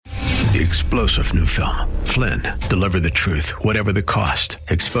The explosive new film, Flynn, deliver the truth, whatever the cost,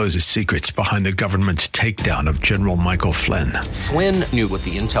 exposes secrets behind the government's takedown of General Michael Flynn. Flynn knew what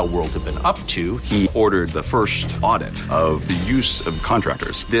the intel world had been up to. He ordered the first audit of the use of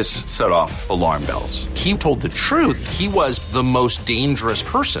contractors. This set off alarm bells. He told the truth. He was the most dangerous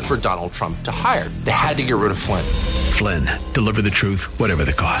person for Donald Trump to hire. They had to get rid of Flynn. Flynn, deliver the truth, whatever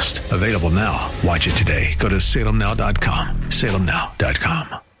the cost. Available now. Watch it today. Go to salemnow.com.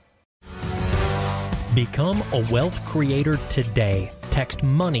 salemnow.com. Become a wealth creator today. Text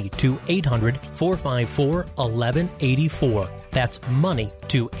MONEY to 800-454-1184. That's MONEY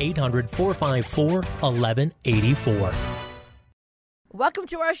to 800-454-1184. Welcome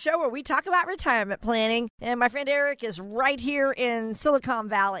to our show where we talk about retirement planning. And my friend Eric is right here in Silicon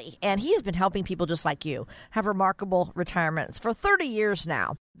Valley. And he has been helping people just like you have remarkable retirements for 30 years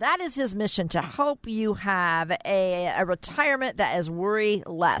now. That is his mission, to help you have a retirement that is worry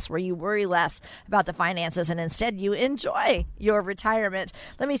less, where you worry less about the finances and instead you enjoy your retirement.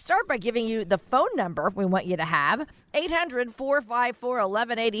 Let me start by giving you the phone number we want you to have,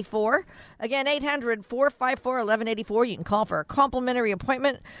 800-454-1184. Again, 800-454-1184. You can call for a complimentary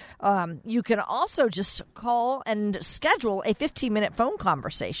appointment. You can also just call and schedule a 15-minute phone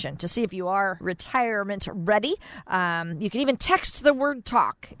conversation to see if you are retirement ready. You can even text the word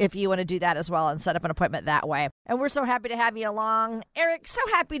TALK if you want to do that as well and set up an appointment that way. And we're so happy to have you along. Eric, so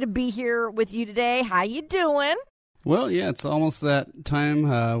happy to be here with you today. How you doing? Well, yeah, it's almost that time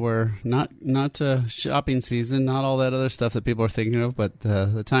where not shopping season, not all that other stuff that people are thinking of, but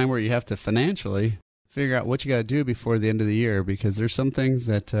the time where you have to financially figure out what you got to do before the end of the year, because there's some things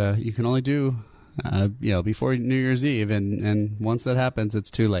that you can only do before New Year's Eve, and once that happens, it's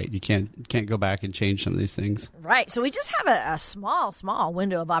too late. You can't go back and change some of these things. Right. So we just have a small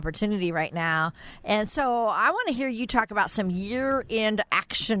window of opportunity right now, and so I want to hear you talk about some year-end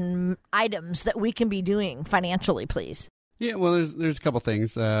action items that we can be doing financially, please. Yeah, well, there's a couple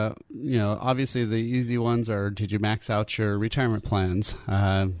things. Obviously the easy ones are: did you max out your retirement plans?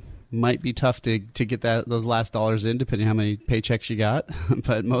 Might be tough to get those last dollars in, depending how many paychecks you got.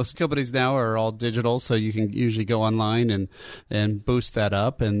 But most companies now are all digital, so you can usually go online and boost that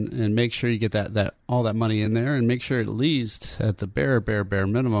up and make sure you get that all that money in there, and make sure at least at the bare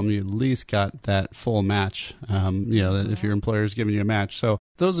minimum you at least got that full match. If your employer is giving you a match, so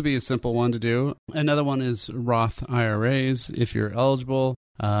those would be a simple one to do. Another one is Roth IRAs if you're eligible.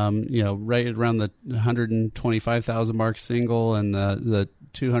 Right around the 125,000 mark single and the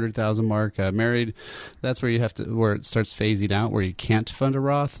 200,000 mark married. That's where where it starts phasing out, where you can't fund a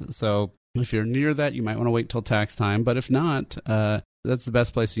Roth. So if you're near that, you might want to wait till tax time. But if not, that's the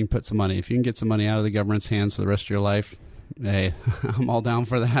best place you can put some money. If you can get some money out of the government's hands for the rest of your life, hey, I'm all down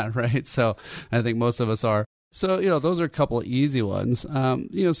for that, right? So I think most of us are. So, those are a couple of easy ones. Some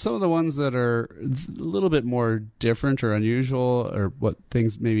of the ones that are a little bit more different or unusual, or what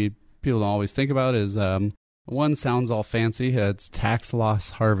things maybe people don't always think about, is one sounds all fancy. It's tax loss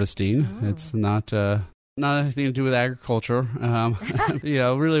harvesting. It's not anything to do with agriculture.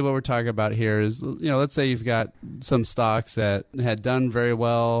 Really what we're talking about here is, let's say you've got some stocks that had done very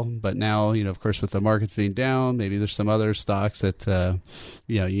well, but now, of course, with the markets being down, maybe there's some other stocks that,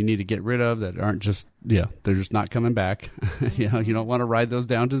 you need to get rid of that aren't just, they're just not coming back. You don't want to ride those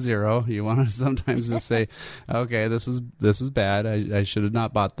down to zero. You want to sometimes just say, okay, this is bad. I should have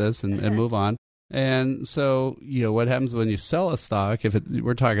not bought this and move on. And so, what happens when you sell a stock,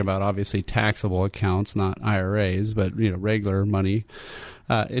 we're talking about obviously taxable accounts, not IRAs, but, regular money.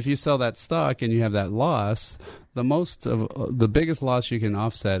 If you sell that stock and you have that loss, the biggest loss you can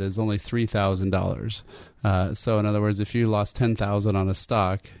offset is only $3,000. So in other words, if you lost $10,000 on a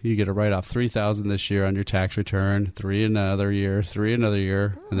stock, you get to write off $3,000 this year on your tax return, $3,000 another year, $3,000 another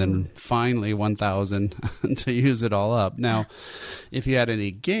year, and then finally $1,000 to use it all up. Now, if you had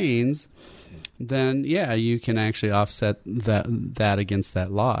any gains, then you can actually offset that against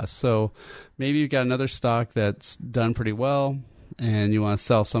that loss. So maybe you've got another stock that's done pretty well and you want to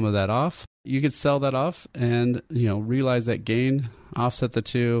sell some of that off. You could sell that off and, realize that gain, offset the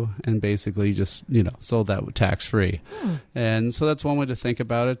two, and basically just, sold that tax-free. And so that's one way to think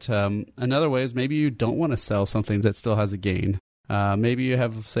about it. Another way is maybe you don't want to sell something that still has a gain. Maybe you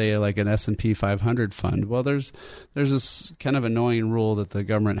have, say, like an S&P 500 fund. Well, there's this kind of annoying rule that the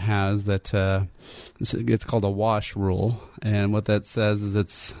government has that it's called a wash rule. And what that says is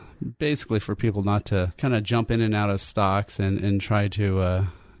it's basically for people not to kind of jump in and out of stocks and try to,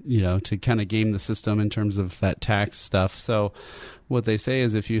 to kind of game the system in terms of that tax stuff. So what they say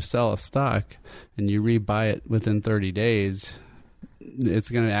is if you sell a stock and you rebuy it within 30 days, it's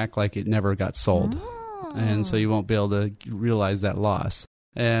going to act like it never got sold. And so you won't be able to realize that loss.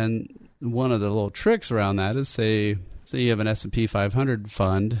 And one of the little tricks around that is say you have an S&P 500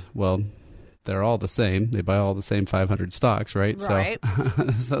 fund. Well, they're all the same. They buy all the same 500 stocks, right? Right.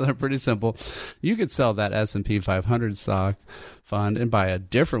 So they're pretty simple. You could sell that S&P 500 stock fund and buy a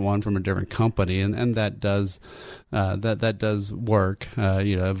different one from a different company, and that does that does work.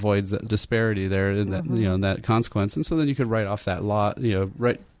 Avoids that disparity there in that in that consequence. And so then you could write off that law.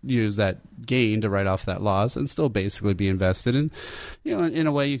 Use that gain to write off that loss and still basically be invested in. In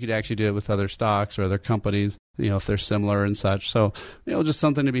a way, you could actually do it with other stocks or other companies, if they're similar and such. So, just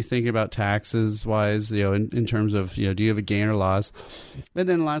something to be thinking about taxes wise, in terms of, do you have a gain or loss? And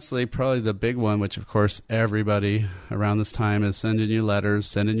then lastly, probably the big one, which of course everybody around this time is sending you letters,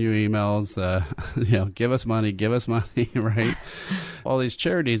 sending you emails, give us money, right? All these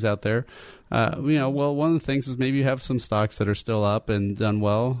charities out there. Well, one of the things is maybe you have some stocks that are still up and done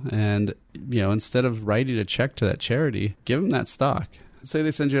well. And, instead of writing a check to that charity, give them that stock. Say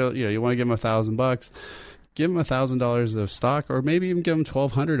they send you, you want to give them $1,000, give them $1,000 of stock, or maybe even give them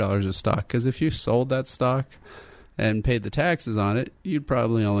 $1,200 of stock. Because if you sold that stock and paid the taxes on it, you'd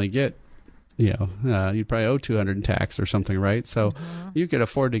probably only get, you'd probably owe $200 in tax or something, right? So you could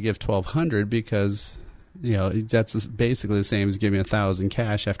afford to give $1,200 because that's basically the same as giving $1,000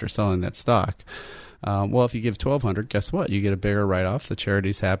 cash after selling that stock. Well, if you give $1,200, guess what? You get a bigger write-off. The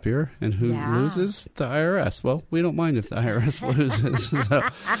charity's happier, and who loses? The IRS. Well, we don't mind if the IRS loses. So,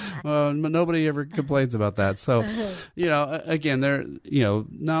 nobody ever complains about that. So, again,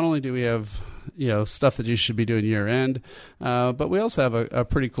 not only do we have stuff that you should be doing year end, but we also have a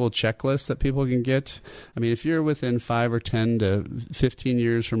pretty cool checklist that people can get. I mean, if you're within 5 or 10 to 15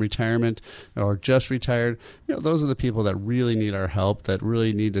 years from retirement or just retired, those are the people that really need our help, that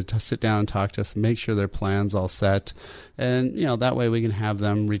really need to sit down and talk to us, make sure their plan's all set. And, that way we can have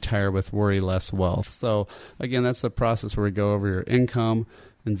them retire with worry less wealth. So again, that's the process where we go over your income,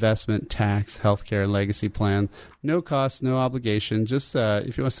 investment, tax, healthcare, legacy plan. No cost, no obligation. Just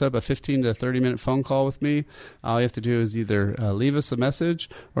if you want to set up a 15 to 30-minute phone call with me, all you have to do is either leave us a message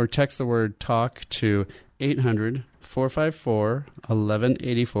or text the word TALK to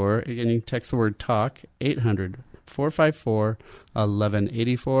 800-454-1184. Again, you can text the word TALK,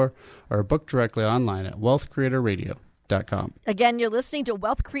 800-454-1184, or book directly online at wealthcreatorradio.com. Again, you're listening to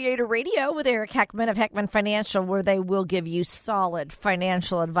Wealth Creator Radio with Eric Heckman of Heckman Financial, where they will give you solid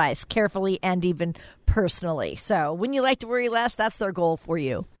financial advice, carefully and even personally. So when you like to worry less, that's their goal for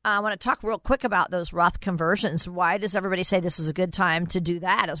you. I want to talk real quick about those Roth conversions. Why does everybody say this is a good time to do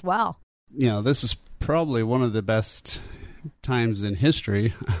that as well? This is probably one of the best times in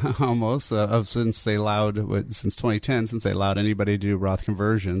history, almost, since 2010, since they allowed anybody to do Roth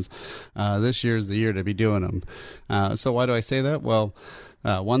conversions. This year is the year to be doing them. So why do I say that? Well,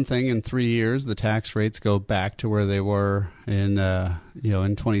 one thing, in 3 years, the tax rates go back to where they were in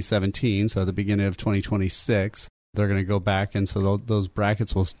 2017. So at the beginning of 2026, they're going to go back, and so those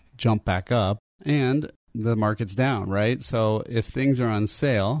brackets will jump back up, and the market's down, right? So if things are on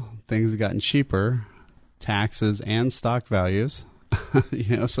sale, things have gotten cheaper, taxes and stock values,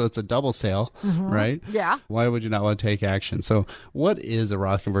 so it's a double sale, right? Yeah. Why would you not want to take action? So what is a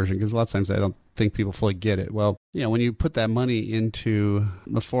Roth conversion? Because a lot of times I don't think people fully get it. Well, when you put that money into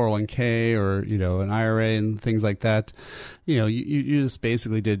a 401k or, an IRA and things like that, you just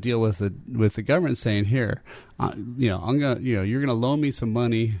basically did a deal with the government saying, here, you're going to loan me some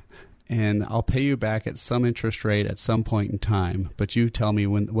money, and I'll pay you back at some interest rate at some point in time. But you tell me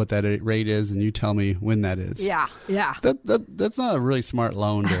what that rate is, and you tell me when that is. Yeah. That's not a really smart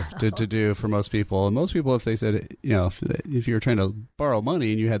loan to do for most people. And most people, if they said, if you were trying to borrow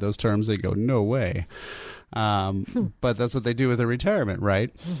money and you had those terms, they go, no way. But that's what they do with their retirement,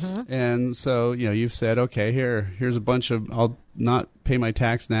 right? And so, you've said, okay, here's a bunch of, I'll not pay my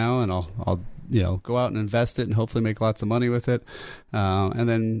tax now, and I'll go out and invest it and hopefully make lots of money with it. And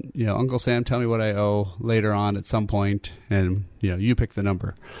then, Uncle Sam, tell me what I owe later on at some point, and, you pick the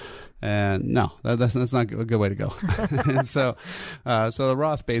number. And no, that's not a good way to go. And so the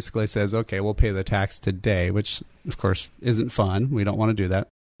Roth basically says, okay, we'll pay the tax today, which of course isn't fun. We don't want to do that.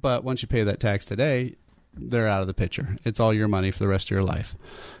 But once you pay that tax today, they're out of the picture. It's all your money for the rest of your life.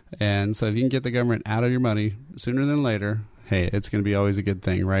 And so if you can get the government out of your money sooner than later, hey, it's going to be always a good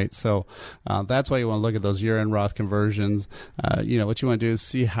thing, right? So that's why you want to look at those year-end Roth conversions. What you want to do is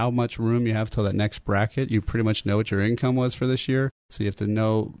see how much room you have till that next bracket. You pretty much know what your income was for this year. So you have to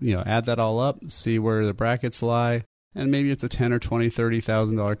know, add that all up, see where the brackets lie. And maybe it's a $10,000 or $20,000,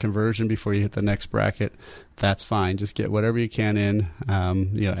 $30,000 conversion before you hit the next bracket. That's fine. Just get whatever you can in,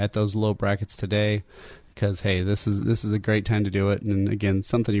 at those low brackets today. Because, hey, this is a great time to do it. And again,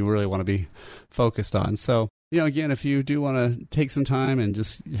 something you really want to be focused on. So Again, if you do want to take some time and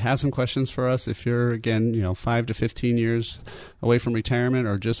just have some questions for us, if you're, again, 5 to 15 years away from retirement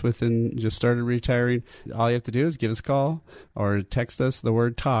or just started retiring, all you have to do is give us a call or text us the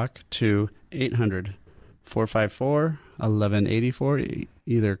word TALK to 800-454-1184.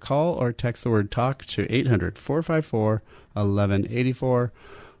 Either call or text the word TALK to 800-454-1184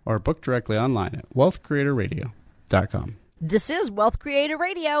 or book directly online at wealthcreatorradio.com. This is Wealth Creator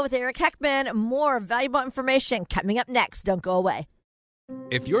Radio with Eric Heckman. More valuable information coming up next. Don't go away.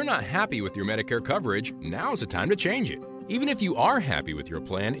 If you're not happy with your Medicare coverage, now's the time to change it. Even if you are happy with your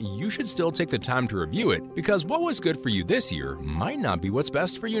plan, you should still take the time to review it, because what was good for you this year might not be what's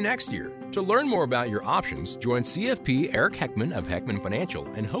best for you next year. To learn more about your options, join CFP Eric Heckman of Heckman Financial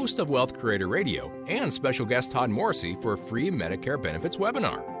and host of Wealth Creator Radio and special guest Todd Morrissey for a free Medicare benefits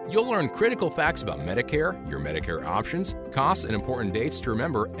webinar. You'll learn critical facts about Medicare, your Medicare options, costs and important dates to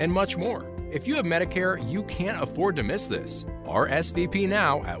remember, and much more. If you have Medicare, you can't afford to miss this. RSVP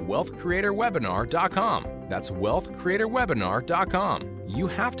now at wealthcreatorwebinar.com. That's wealthcreatorwebinar.com. You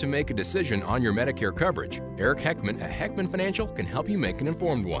have to make a decision on your Medicare coverage. Eric Heckman at Heckman Financial can help you make an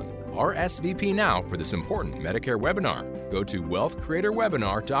informed one. RSVP now for this important Medicare webinar. Go to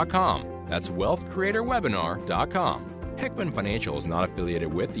wealthcreatorwebinar.com. That's wealthcreatorwebinar.com. Heckman Financial is not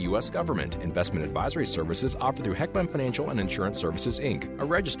affiliated with the U.S. government. Investment advisory services offered through Heckman Financial and Insurance Services, Inc., a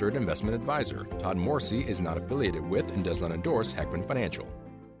registered investment advisor. Todd Morrissey is not affiliated with and does not endorse Heckman Financial.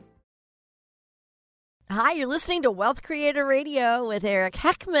 Hi, you're listening to Wealth Creator Radio with Eric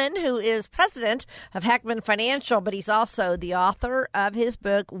Heckman, who is president of Heckman Financial, but he's also the author of his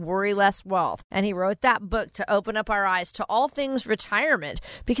book, Worry Less Wealth. And he wrote that book to open up our eyes to all things retirement,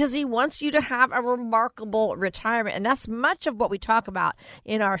 because he wants you to have a remarkable retirement. And that's much of what we talk about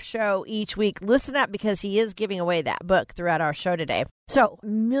in our show each week. Listen up, because he is giving away that book throughout our show today. So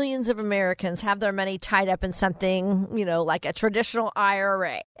millions of Americans have their money tied up in something, like a traditional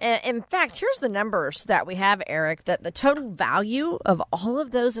IRA. In fact, here's the numbers that we have, Eric, that the total value of all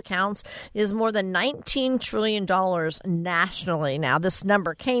of those accounts is more than $19 trillion nationally. Now, this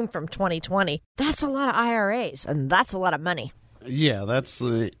number came from 2020. That's a lot of IRAs, and that's a lot of money. Yeah, that's,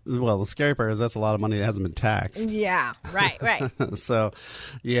 the scary part is that's a lot of money that hasn't been taxed. Yeah, right. So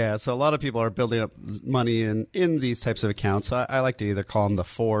a lot of people are building up money in these types of accounts. So I like to either call them the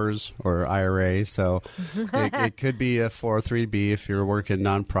 4s or IRA. So it could be a 403B if you're working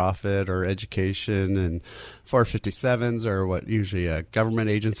nonprofit or education, and 457s are what usually government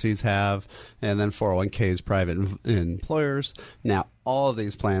agencies have, and then 401ks, private employers. Now, all of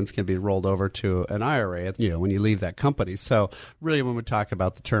these plans can be rolled over to an IRA, when you leave that company. So really, when we talk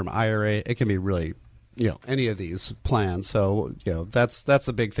about the term IRA, it can be really, any of these plans. So, that's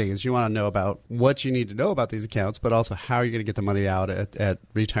the big thing, is you want to know about what you need to know about these accounts, but also how you're going to get the money out at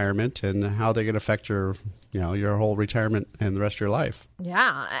retirement, and how they're going to affect your whole retirement and the rest of your life.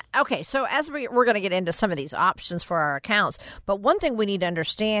 Yeah. Okay. So as we're going to get into some of these options for our accounts, but one thing we need to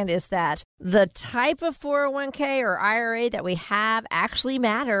understand is that the type of 401k or IRA that we have actually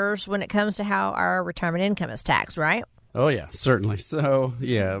matters when it comes to how our retirement income is taxed, right? Oh, yeah, certainly. So,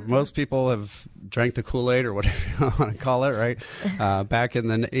 most people have drank the Kool-Aid, or whatever you want to call it, right? Back in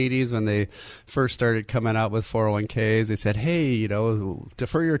the 80s, when they first started coming out with 401ks, they said, hey,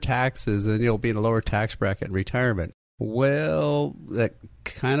 defer your taxes and you'll be in a lower tax bracket in retirement. Well, that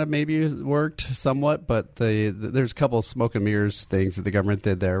kind of maybe worked somewhat, but there's a couple of smoke and mirrors things that the government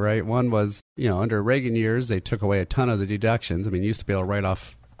did there, right? One was, under Reagan years, they took away a ton of the deductions. I mean, you used to be able to write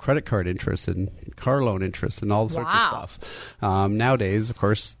off credit card interest and car loan interest and all sorts of stuff. Nowadays, of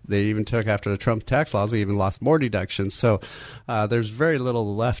course, they even took, after the Trump tax laws, we even lost more deductions. So there's very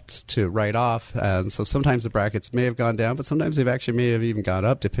little left to write off. And so sometimes the brackets may have gone down, but sometimes they actually may have even gone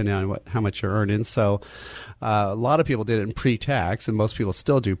up, depending on how much you're earning. So a lot of people did it in pre-tax, and most people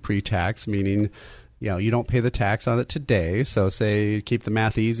still do pre-tax, meaning you don't pay the tax on it today. So say, keep the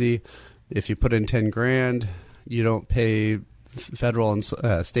math easy. If you put in $10,000, you don't pay federal and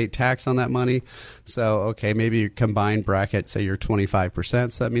state tax on that money. So, okay, maybe your combined bracket, say you're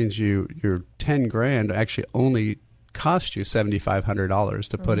 25%. So that means your $10,000 actually only cost you $7,500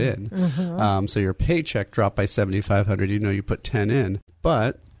 to put in. Mm-hmm. So your paycheck dropped by $7,500. You put 10 in,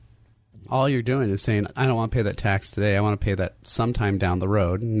 but all you're doing is saying, I don't want to pay that tax today. I want to pay that sometime down the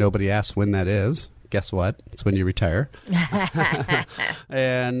road. Nobody asks when that is. Guess what? It's when you retire.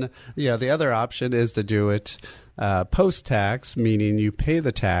 And the other option is to do it post-tax, meaning you pay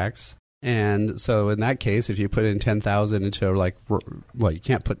the tax. And so in that case, if you put in $10,000 into you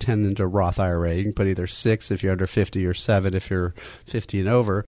can't put 10 into a Roth IRA. You can put either 6 if you're under 50 or 7 if you're 50 and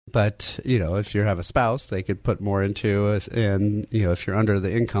over. But, if you have a spouse, they could put more into it. And, if you're under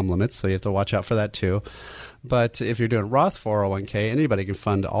the income limits, so you have to watch out for that too. But if you're doing Roth 401k, anybody can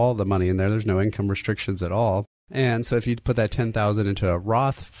fund all the money in there. There's no income restrictions at all. And so if you put that $10,000 into a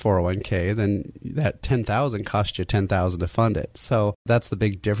Roth 401k, then that $10,000 cost you $10,000 to fund it. So that's the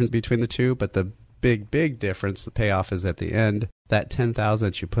big difference between the two. But the big difference, the payoff is at the end. That $10,000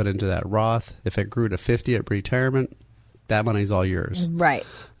 that you put into that Roth, if it grew to 50 at retirement, that money's all yours. Right.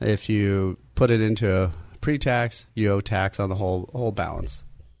 If you put it into a pre-tax, you owe tax on the whole balance.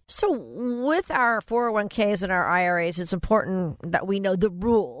 So with our 401ks and our IRAs, it's important that we know the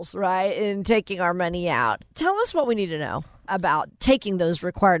rules, right, in taking our money out. Tell us what we need to know about taking those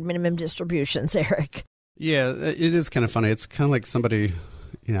required minimum distributions, Eric. Yeah, it is kind of funny. It's kind of like somebody,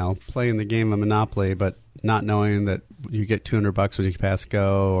 playing the game of Monopoly, but not knowing that you get $200 when you pass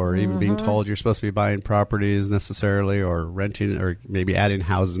go, or even being told you're supposed to be buying properties necessarily, or renting, or maybe adding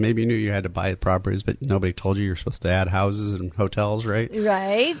houses. Maybe you knew you had to buy properties, but nobody told you you're supposed to add houses and hotels, right?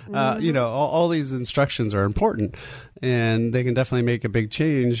 Right. All these instructions are important, and they can definitely make a big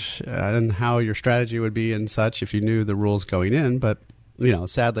change in how your strategy would be and such if you knew the rules going in. But,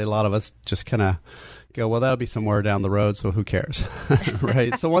 sadly, a lot of us just kind of go, well, that'll be somewhere down the road, so who cares,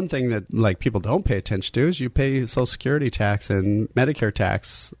 right? So one thing that people don't pay attention to is you pay Social Security tax and Medicare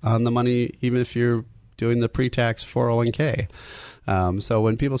tax on the money, even if you're doing the pre-tax 401k. So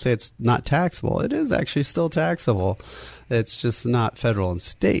when people say it's not taxable, it is actually still taxable. It's just not federal and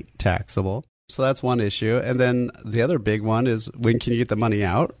state taxable. So that's one issue. And then the other big one is, when can you get the money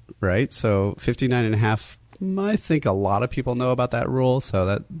out, right? So 59.5, I think a lot of people know about that rule. So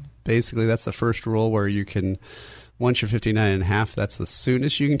that basically that's the first rule where you can, once you're 59.5, that's the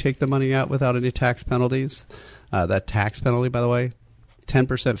soonest you can take the money out without any tax penalties. That tax penalty, by the way,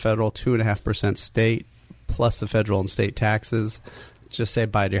 10% federal, 2.5% state, plus the federal and state taxes. Just say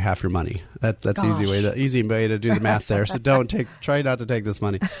bye to half your money. That's easy way to do the math there. So try not to take this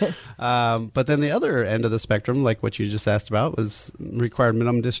money. But then the other end of the spectrum, like what you just asked about, was required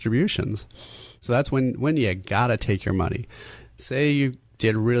minimum distributions. So that's when you gotta take your money. Say you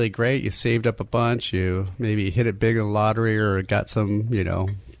did really great, you saved up a bunch, you maybe hit it big in the lottery, or got some,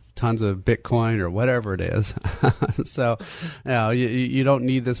 tons of Bitcoin or whatever it is. So, you don't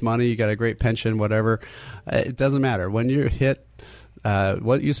need this money. You got a great pension, whatever. It doesn't matter. When you hit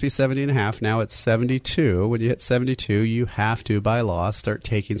what used to be 70.5, now it's 72. When you hit 72, you have to, by law, start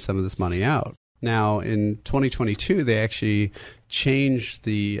taking some of this money out. Now, in 2022, they actually changed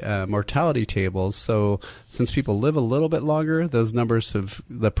the mortality tables. So since people live a little bit longer, those numbers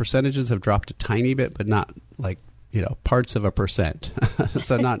the percentages have dropped a tiny bit, but not like, parts of a percent.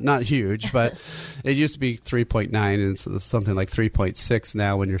 So not huge, but it used to be 3.9 and it's something like 3.6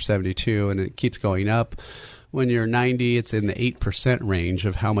 now when you're 72, and it keeps going up. When you're 90, it's in the 8% range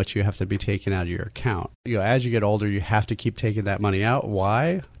of how much you have to be taken out of your account. As you get older, you have to keep taking that money out.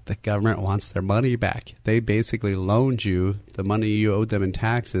 Why? The government wants their money back. They basically loaned you the money you owed them in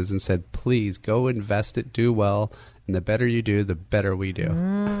taxes and said, please go invest it, do well. And the better you do, the better we do.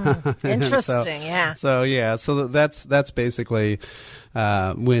 Interesting, yeah. So that's basically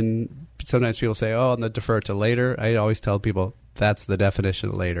when sometimes people say, oh, and defer it to later. I always tell people, that's the definition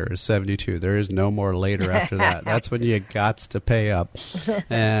of later, is 72. There is no more later after that. That's when you got to pay up.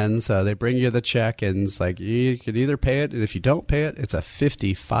 And so they bring you the check, and it's like, you can either pay it, and if you don't pay it, it's a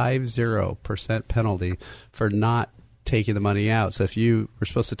 50% penalty for not taking the money out. So if you were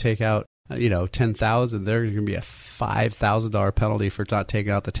supposed to take out $10,000, there's going to be a $5,000 penalty for not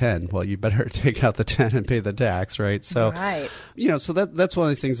taking out the 10. Well, you better take out the 10 and pay the tax, right? So, right. So that's one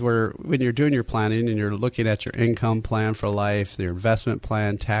of these things where when you're doing your planning and you're looking at your income plan for life, your investment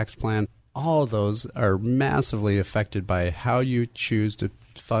plan, tax plan, all of those are massively affected by how you choose to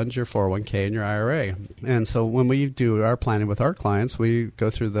fund your 401k and your IRA. And so when we do our planning with our clients, we go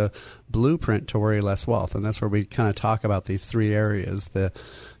through the blueprint to worry less wealth. And that's where we kind of talk about these three areas, the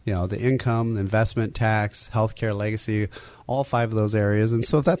income, investment, tax, healthcare, legacy, all five of those areas. And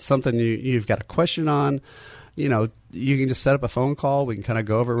so if that's something you've got a question on, you can just set up a phone call. We can kind of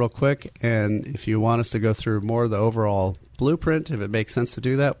go over it real quick. And if you want us to go through more of the overall blueprint, if it makes sense to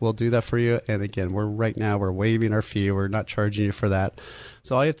do that, we'll do that for you. And again, we're waiving our fee. We're not charging you for that.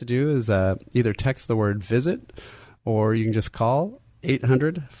 So all you have to do is either text the word visit, or you can just call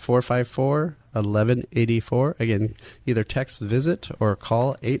 800-454-1184. Again, either text visit or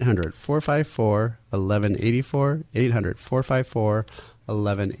call 800-454-1184,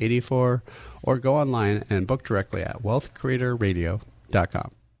 800-454-1184, or go online and book directly at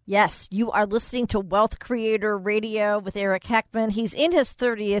wealthcreatorradio.com. Yes, you are listening to Wealth Creator Radio with Eric Heckman. He's in his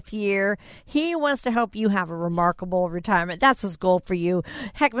 30th year. He wants to help you have a remarkable retirement. That's his goal for you.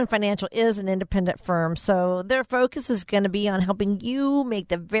 Heckman Financial is an independent firm, so their focus is going to be on helping you make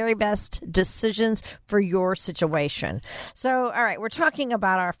the very best decisions for your situation. So, all right, we're talking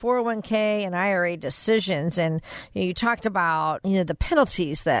about our 401k and IRA decisions, and you talked about the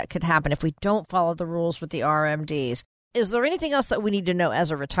penalties that could happen if we don't follow the rules with the RMDs. Is there anything else that we need to know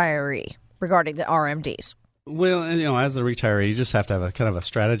as a retiree regarding the RMDs? Well, as a retiree, you just have to have a kind of a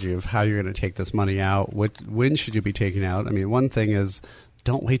strategy of how you're going to take this money out. When should you be taking out? I mean, one thing is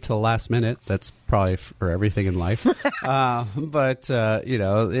don't wait till the last minute. That's probably for everything in life. But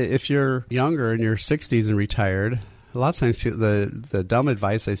if you're younger, in your 60s and retired, a lot of times the dumb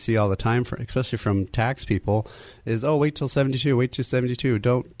advice I see all the time, especially from tax people, is, wait till 72, wait till 72.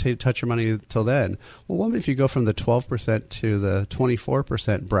 Don't touch your money till then. Well, what if you go from the 12% to the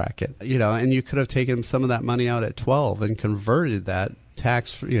 24% bracket? And you could have taken some of that money out at 12 and converted that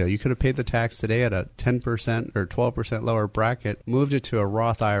tax. You could have paid the tax today at a 10% or 12% lower bracket, moved it to a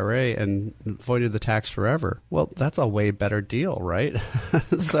Roth IRA, and avoided the tax forever. Well, that's a way better deal, right?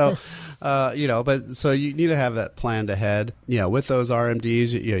 So. So you need to have that planned ahead. With those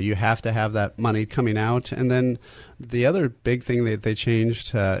RMDs, you have to have that money coming out. And then the other big thing that they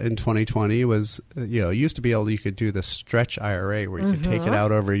changed in 2020 was, it used to be you could do the stretch IRA where you could take it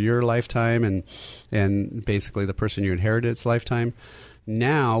out over your lifetime and basically the person you inherited its lifetime.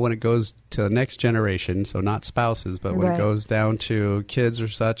 Now, when it goes to the next generation, so not spouses, but when it goes down to kids or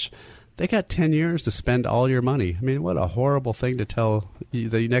such, they got 10 years to spend all your money. I mean, what a horrible thing to tell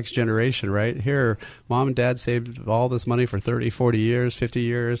the next generation, right? Here, mom and dad saved all this money for 30, 40 years, 50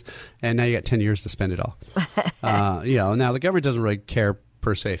 years, and now you got 10 years to spend it all. Now the government doesn't really care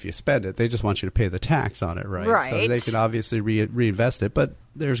per se if you spend it. They just want you to pay the tax on it, right? So they can obviously reinvest it, but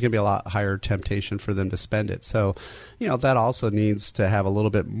there's going to be a lot higher temptation for them to spend it. So, that also needs to have a little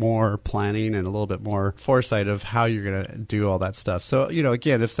bit more planning and a little bit more foresight of how you're going to do all that stuff. So,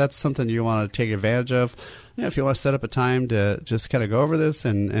 again, if that's something you want to take advantage of, if you want to set up a time to just kind of go over this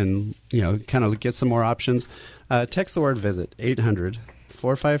and kind of get some more options, text the word VISIT,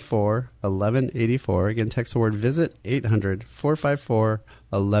 800-454-1184. Again, text the word VISIT,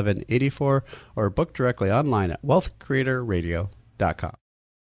 800-454-1184, or book directly online at wealthcreatorradio.com.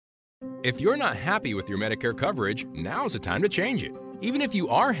 If you're not happy with your Medicare coverage, now's the time to change it. Even if you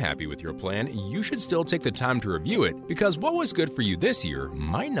are happy with your plan, you should still take the time to review it, because what was good for you this year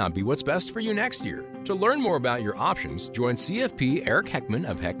might not be what's best for you next year. To learn more about your options, join CFP Eric Heckman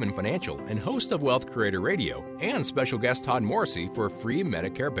of Heckman Financial and host of Wealth Creator Radio and special guest Todd Morrissey for a free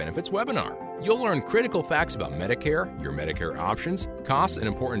Medicare benefits webinar. You'll learn critical facts about Medicare, your Medicare options, costs and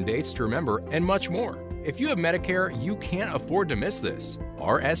important dates to remember, and much more. If you have Medicare, you can't afford to miss this.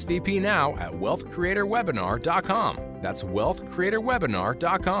 RSVP now at wealthcreatorwebinar.com. That's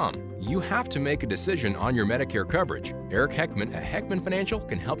wealthcreatorwebinar.com. You have to make a decision on your Medicare coverage. Eric Heckman at Heckman Financial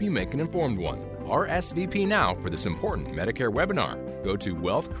can help you make an informed one. RSVP now for this important Medicare webinar. Go to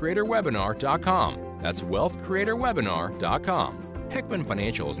wealthcreatorwebinar.com. That's wealthcreatorwebinar.com. Heckman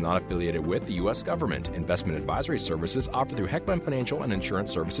Financial is not affiliated with the U.S. government. Investment advisory services offered through Heckman Financial and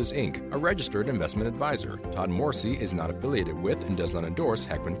Insurance Services, Inc., a registered investment advisor. Todd Morrissey is not affiliated with and does not endorse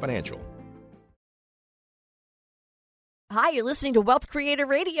Heckman Financial. Hi, you're listening to Wealth Creator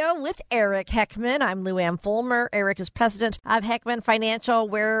Radio with Eric Heckman. I'm Lou Ann Fulmer. Eric is president of Heckman Financial,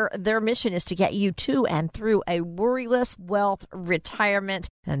 where their mission is to get you to and through a worryless wealth retirement.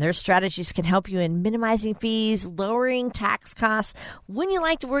 And their strategies can help you in minimizing fees, lowering tax costs. Wouldn't you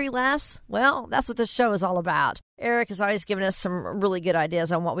like to worry less? Well, that's what this show is all about. Eric has always given us some really good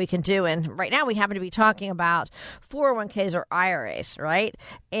ideas on what we can do. And right now we happen to be talking about 401ks or IRAs, right?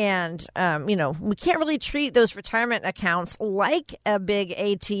 And, we can't really treat those retirement accounts like a big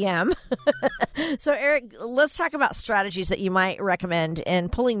ATM. So, Eric, let's talk about strategies that you might recommend in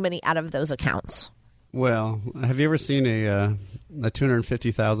pulling money out of those accounts. Well, have you ever seen a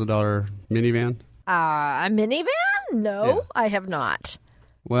 $250,000 minivan? A minivan? No, Yeah. I have not.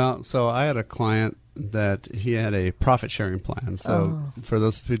 Well, so I had a client that he had a profit-sharing plan. So for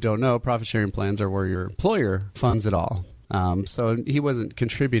those who don't know, profit-sharing plans are where your employer funds it all. So he wasn't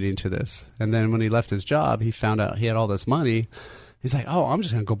contributing to this. And then when he left his job, he found out he had all this money. He's like, I'm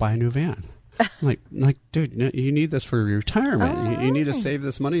just going to go buy a new van. I'm like, dude, you need this for your retirement. You need to save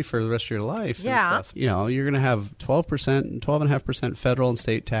this money for the rest of your life and stuff. You're going to have 12.5% federal and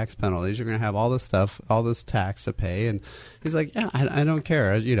state tax penalties. You're going to have all this stuff, all this tax to pay. And he's like, yeah, I don't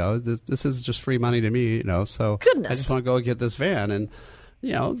care. This is just free money to me, so Goodness. I just want to go get this van. And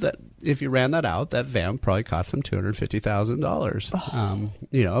you know, that if you ran that out, that van probably cost him $250,000,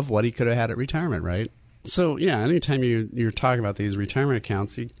 you know, of what he could have had at retirement, right? So, yeah, anytime you're talking about these retirement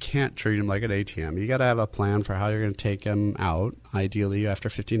accounts, you can't treat them like an ATM. You got to have a plan for how you're going to take them out, ideally after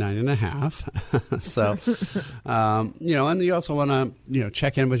 59 and a half. So, you know, and you also want to, you know,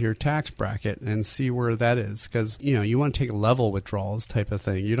 check in with your tax bracket and see where that is, because, you know, you want to take level withdrawals type of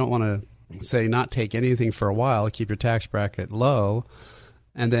thing. You don't want to, say, not take anything for a while, keep your tax bracket low,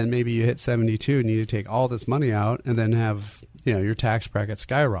 and then maybe you hit 72 and you need to take all this money out and then have, you know, your tax bracket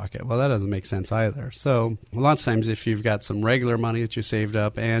skyrocket. Well, that doesn't make sense either. So a lot of times if you've got some regular money that you saved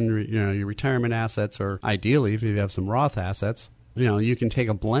up and, you know, your retirement assets, or ideally if you have some Roth assets, you know, you can take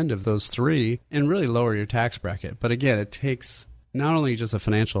a blend of those three and really lower your tax bracket. But again, it takes not only just a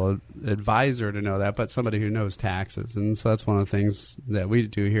financial advisor to know that, but somebody who knows taxes. And so that's one of the things that we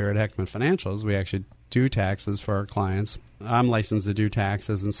do here at Heckman Financials. We actually do taxes for our clients. I'm licensed to do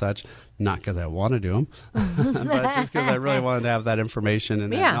taxes and such, not because I want to do them, but just because I really wanted to have that information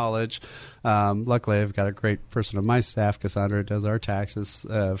and that knowledge. Luckily, I've got a great person on my staff, Cassandra, who does our taxes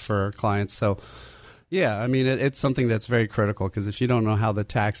for our clients. So, yeah, I mean, it's something that's very critical, because if you don't know how the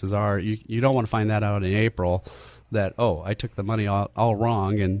taxes are, you don't want to find that out in April, that, oh, I took the money all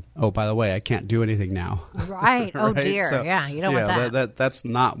wrong, and, oh, by the way, I can't do anything now. Right. Oh, right? dear. So, yeah, you don't want that. That's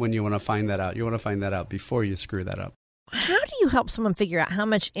not when you want to find that out. You want to find that out before you screw that up. How do you help someone figure out how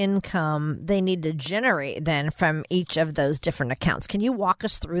much income they need to generate then from each of those different accounts? Can you walk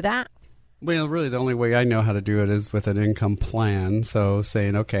us through that? Well, really, the only way I know how to do it is with an income plan. So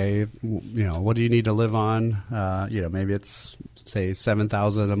saying, okay, you know, what do you need to live on? You know, maybe it's, say,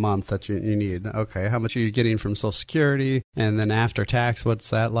 $7,000 a month that you need. Okay, how much are you getting from Social Security? And then after tax, what's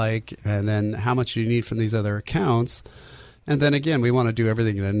that like? And then how much do you need from these other accounts? And then again, we want to do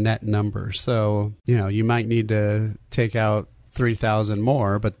everything in a net number. So, you know, you might need to take out $3,000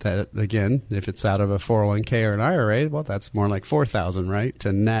 more, but that, again, if it's out of a 401k or an IRA, well, that's more like $4,000, right,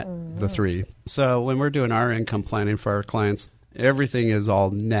 to net the three. So when we're doing our income planning for our clients, everything is all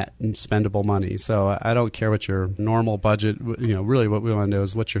net and spendable money. So I don't care what your normal budget, you know, really what we want to know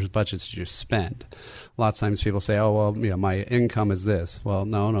is what your budgets did you spend. Lots of times people say, oh, well, you know, my income is this. Well,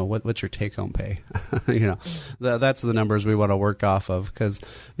 no, what's your take-home pay? You know, that's the numbers we want to work off of, because,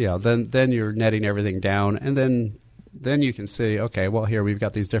 you know, then you're netting everything down, and then you can say, okay, well, here we've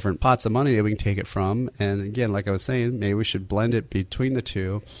got these different pots of money that we can take it from. And again, like I was saying, maybe we should blend it between the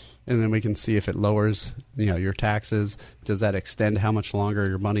two, and then we can see if it lowers, you know, your taxes. Does that extend how much longer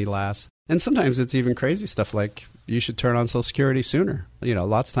your money lasts? And sometimes it's even crazy stuff like you should turn on Social Security sooner. You know,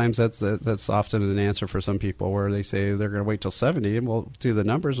 lots of times that's often an answer for some people, where they say they're going to wait till 70, and we'll do the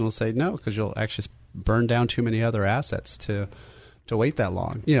numbers and we'll say no, because you'll actually burn down too many other assets to wait that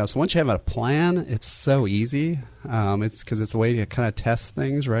long. You know, so once you have a plan, it's so easy. It's because it's a way to kind of test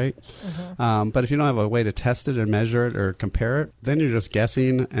things, right? Mm-hmm. But if you don't have a way to test it and measure it or compare it, then you're just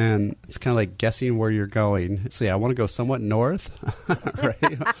guessing, and it's kind of like guessing where you're going. So yeah, I want to go somewhat north,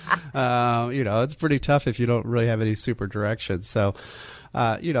 right? You know, it's pretty tough if you don't really have any super direction. So,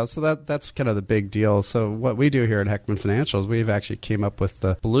 you know, so that's kind of the big deal. So what we do here at Heckman Financials, we've actually came up with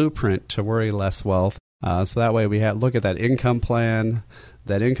the blueprint to worry less wealth. So that way we look at that income plan.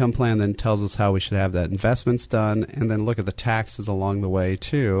 That income plan then tells us how we should have that investments done, and then look at the taxes along the way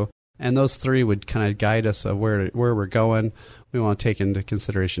too. And those three would kind of guide us of where we're going. We want to take into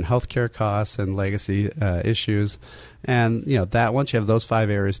consideration healthcare costs and legacy issues. And, you know, that once you have those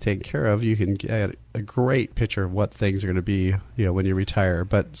 5 areas taken care of, you can get a great picture of what things are going to be, you know, when you retire.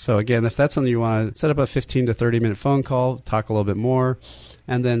 But so again, if that's something you want to set up a 15 to 30 minute phone call, talk a little bit more,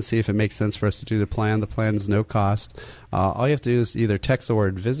 and then see if it makes sense for us to do the plan. The plan is no cost. All you have to do is either text the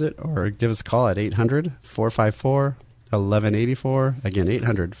word visit or give us a call at 800-454-1184. Again,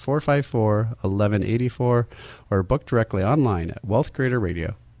 800-454-1184, or book directly online at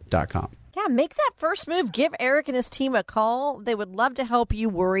wealthcreatorradio.com. Yeah, make that first move. Give Eric and his team a call. They would love to help you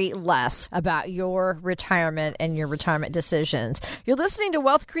worry less about your retirement and your retirement decisions. You're listening to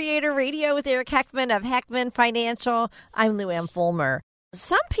Wealth Creator Radio with Eric Heckman of Heckman Financial. I'm Lou Ann Fulmer.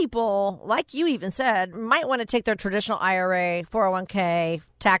 Some people, like you even said, might want to take their traditional IRA, 401k,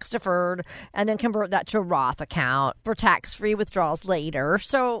 tax deferred, and then convert that to a Roth account for tax-free withdrawals later.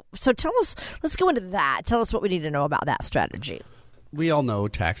 So tell us, let's go into that. Tell us what we need to know about that strategy. We all know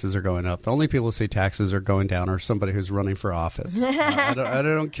taxes are going up. The only people who say taxes are going down are somebody who's running for office. I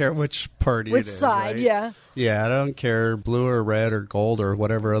don't care which party which it is. Which side, right? yeah. Yeah, I don't care blue or red or gold or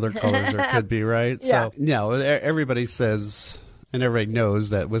whatever other colors there could be, right? Yeah. So, you know, everybody says, and everybody knows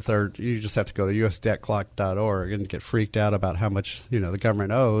that you just have to go to usdebtclock.org and get freaked out about how much, you know, the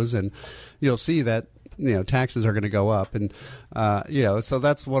government owes. And you'll see that, taxes are going to go up. And, so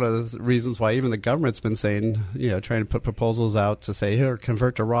that's one of the reasons why even the government's been saying, trying to put proposals out to say, here,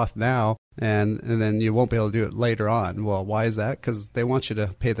 convert to Roth now. And then you won't be able to do it later on. Well, why is that? Because they want you to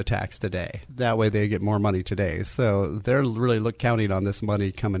pay the tax today. That way they get more money today. So they're really counting on this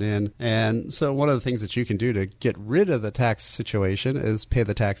money coming in. And so one of the things that you can do to get rid of the tax situation is pay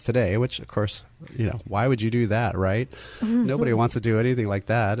the tax today, which, of course, why would you do that, right? Nobody wants to do anything like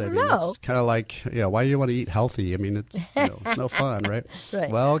that. I mean, it's kind of like, why do you want to eat healthy? I mean, it's it's no fun, right? Right.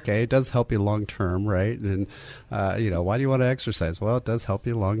 Well, okay, it does help you long term, right? And, why do you want to exercise? Well, it does help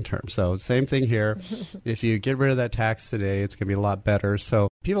you long term. So same thing here. If you get rid of that tax today, it's going to be a lot better. So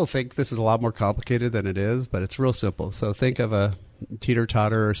people think this is a lot more complicated than it is, but it's real simple. So think of a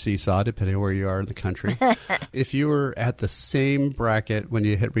teeter-totter or seesaw, depending on where you are in the country. If you were at the same bracket when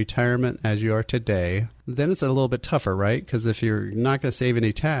you hit retirement as you are today, then it's a little bit tougher, right? Because if you're not going to save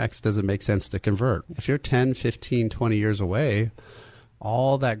any tax, does it make sense to convert? If you're 10, 15, 20 years away,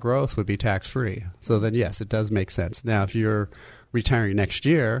 all that growth would be tax-free. So then, yes, it does make sense. Now, if you're retiring next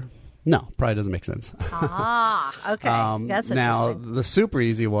year, no, probably doesn't make sense. Okay. That's interesting. Now, the super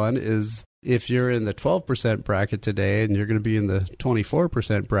easy one is if you're in the 12% bracket today and you're going to be in the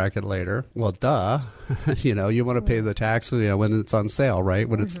 24% bracket later, well, duh, you want to pay the tax when it's on sale, right?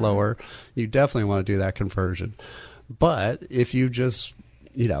 When it's lower, you definitely want to do that conversion. But if you just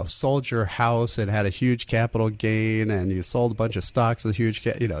sold your house and had a huge capital gain, and you sold a bunch of stocks with huge,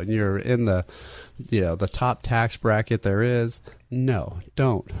 and you're in the, the top tax bracket there is, no,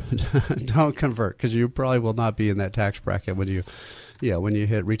 don't convert, because you probably will not be in that tax bracket when you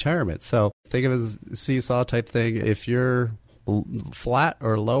hit retirement. So think of it as a seesaw type thing. If you're flat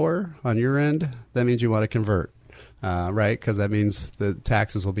or lower on your end, that means you want to convert. Right? Because that means the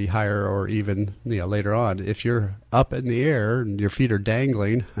taxes will be higher or even, later on. If you're up in the air and your feet are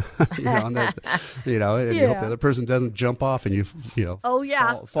dangling, on that, and you hope the other person doesn't jump off and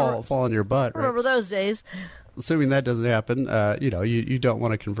fall on your butt. Right? Remember those days. Assuming that doesn't happen, you don't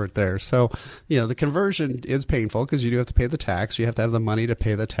want to convert there. So, the conversion is painful because you do have to pay the tax. You have to have the money to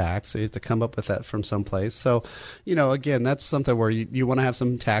pay the tax. So you have to come up with that from someplace. So, again, that's something where you want to have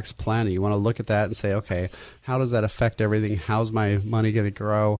some tax planning. You want to look at that and say, okay, how does that affect everything? How's my money going to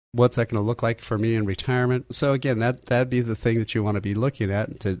grow? What's that going to look like for me in retirement? So again, that'd be the thing that you want to be looking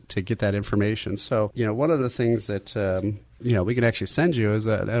at to get that information. So, one of the things that we can actually send you is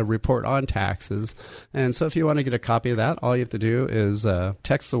a report on taxes. And so if you want to get a copy of that, all you have to do is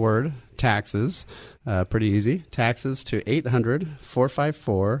text the word taxes, pretty easy, taxes to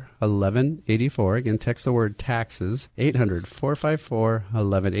 800-454-1184. Again, text the word taxes,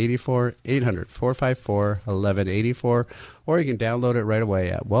 800-454-1184, 800-454-1184, or you can download it right away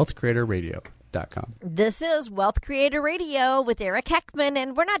at wealthcreatorradio.com. This is Wealth Creator Radio with Eric Heckman,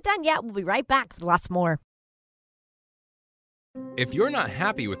 and we're not done yet. We'll be right back with lots more. If you're not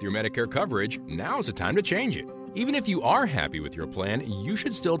happy with your Medicare coverage, now's the time to change it. Even if you are happy with your plan, you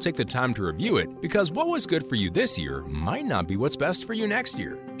should still take the time to review it, because what was good for you this year might not be what's best for you next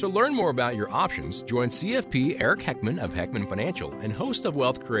year. To learn more about your options, join CFP Eric Heckman of Heckman Financial and host of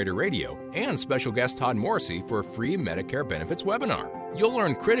Wealth Creator Radio and special guest Todd Morrissey for a free Medicare benefits webinar. You'll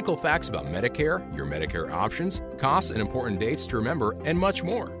learn critical facts about Medicare, your Medicare options, costs and important dates to remember, and much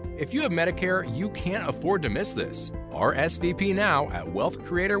more. If you have Medicare, you can't afford to miss this. RSVP now at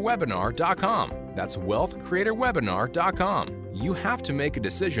wealthcreatorwebinar.com. That's wealthcreatorwebinar.com. You have to make a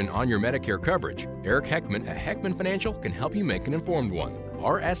decision on your Medicare coverage. Eric Heckman at Heckman Financial can help you make an informed one.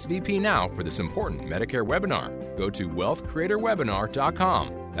 RSVP now for this important Medicare webinar. Go to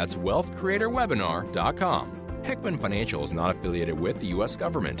wealthcreatorwebinar.com. That's wealthcreatorwebinar.com. Heckman Financial is not affiliated with the U.S.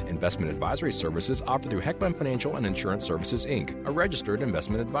 government. Investment advisory services offered through Heckman Financial and Insurance Services, Inc., a registered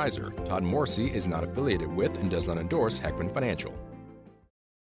investment advisor. Todd Morrissey is not affiliated with and does not endorse Heckman Financial.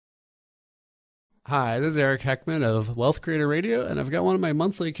 Hi, this is Eric Heckman of Wealth Creator Radio, and I've got one of my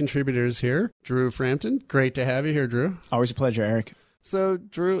monthly contributors here, Drew Frampton. Great to have you here, Drew. Always a pleasure, Eric. So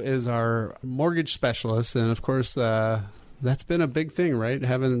Drew is our mortgage specialist, and of course, that's been a big thing, right?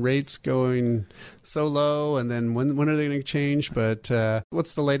 Having rates going so low, and then when are they going to change? But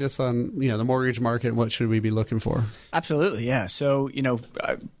what's the latest on the mortgage market? What should we be looking for? Absolutely, yeah. So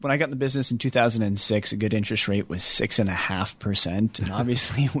when I got in the business in 2006, a good interest rate was 6.5%, and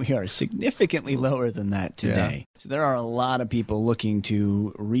obviously we are significantly lower than that today. Yeah. So there are a lot of people looking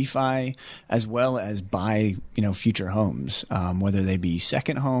to refi as well as buy future homes, whether they be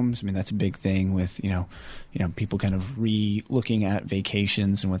second homes. I mean, that's a big thing with people kind of looking at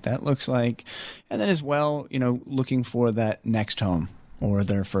vacations and what that looks like. And then as well, looking for that next home or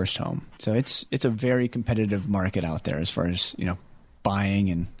their first home. So it's a very competitive market out there as far as,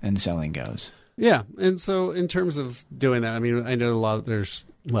 buying and selling goes. Yeah. And so in terms of doing that, I mean, I know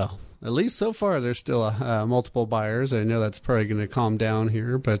at least so far, there's still multiple buyers. I know that's probably going to calm down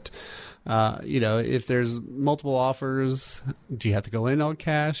here, but if there's multiple offers, do you have to go in all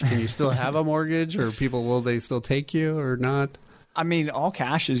cash? Can you still have a mortgage, or will they still take you or not? I mean, all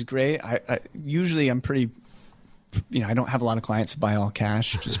cash is great. Usually I'm pretty, I don't have a lot of clients who buy all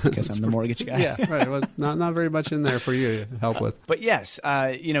cash just because I'm the mortgage guy. Yeah, right. Well, not very much in there for you to help with. But yes,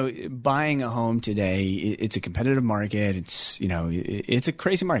 buying a home today, it's a competitive market. It's a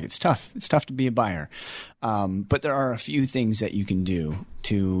crazy market. It's tough. It's tough to be a buyer. But there are a few things that you can do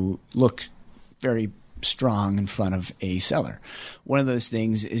to look very strong in front of a seller. One of those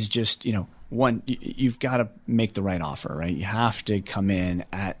things is just, one, you've got to make the right offer, right? You have to come in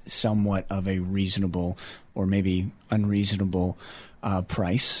at somewhat of a reasonable or maybe unreasonable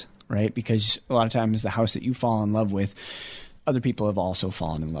price, right? Because a lot of times the house that you fall in love with, other people have also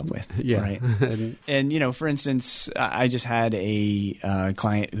fallen in love with, right? And for instance, I just had a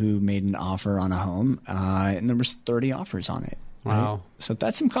client who made an offer on a home, and there was 30 offers on it. Right? Wow! So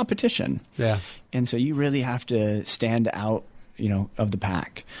that's some competition. Yeah. And so you really have to stand out, of the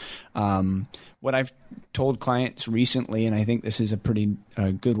pack. What I've told clients recently, and I think this is a pretty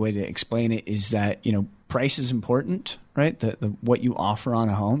good way to explain it, is that, price is important, right? The what you offer on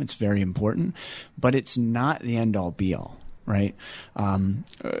a home, it's very important, but it's not the end all be all, right?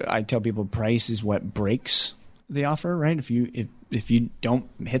 I tell people price is what breaks the offer, right? If you don't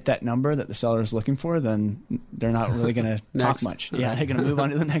hit that number that the seller is looking for, then they're not really going to talk much. Yeah, they're going to move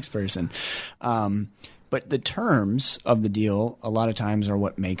on to the next person. But the terms of the deal a lot of times are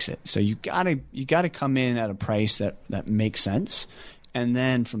what makes it. So you gotta come in at a price that makes sense, and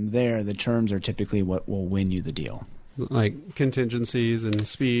then from there the terms are typically what will win you the deal. Like contingencies and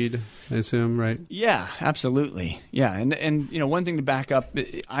speed, I assume, right? Yeah, absolutely. Yeah, and one thing to back up,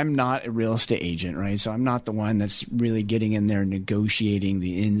 I'm not a real estate agent, right? So I'm not the one that's really getting in there negotiating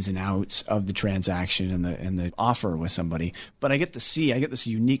the ins and outs of the transaction and the offer with somebody. But I get this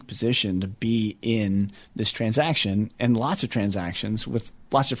unique position to be in this transaction and lots of transactions with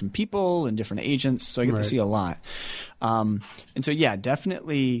lots of different people and different agents. So I get to see a lot. And so, yeah,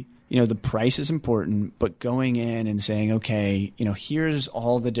 definitely. The price is important, but going in and saying, okay, here's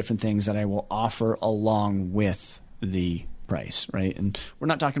all the different things that I will offer along with the price, right? And we're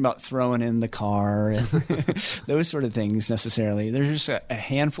not talking about throwing in the car and those sort of things necessarily. There's just a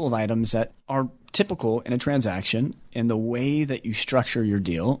handful of items that are typical in a transaction, and the way that you structure your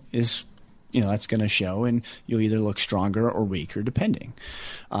deal is that's going to show, and you'll either look stronger or weaker depending.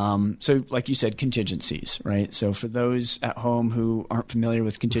 So like you said, contingencies, right? So for those at home who aren't familiar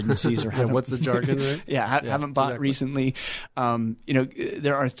with contingencies or what's the jargon, right? haven't bought recently,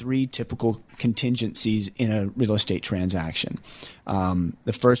 there are 3 typical contingencies in a real estate transaction.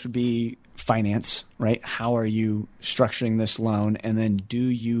 The first would be finance, right? How are you structuring this loan? And then do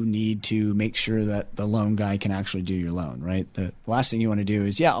you need to make sure that the loan guy can actually do your loan, right? The last thing you want to do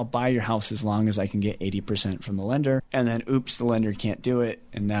is, I'll buy your house as long as I can get 80% from the lender. And then, oops, the lender can't do it.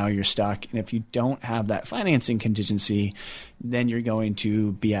 And now you're stuck. And if you don't have that financing contingency, then you're going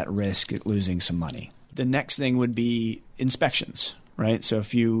to be at risk at losing some money. The next thing would be inspections, right? So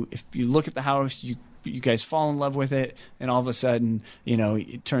if you look at the house, you guys fall in love with it, and all of a sudden,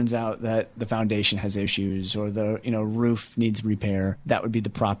 it turns out that the foundation has issues or the, roof needs repair. That would be the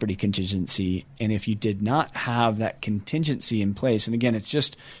property contingency. And if you did not have that contingency in place, and again, it's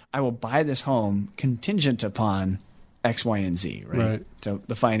just, I will buy this home contingent upon X, Y, and Z, right? So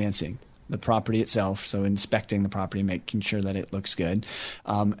the financing, the property itself, so inspecting the property, making sure that it looks good.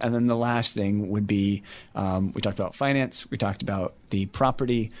 And then the last thing would be, we talked about finance, we talked about the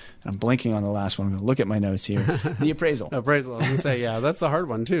property. I'm blanking on the last one. I'm going to look at my notes here. The appraisal. Appraisal. I was going to say, that's the hard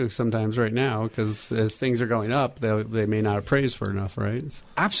one too sometimes right now, because as things are going up, they may not appraise for enough, right?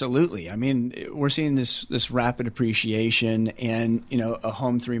 Absolutely. I mean, we're seeing this rapid appreciation, and a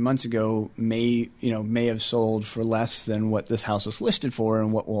home 3 months ago may have sold for less than what this house was listed for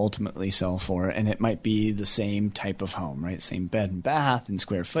and what will ultimately sell for, and it might be the same type of home, right? Same bed and bath and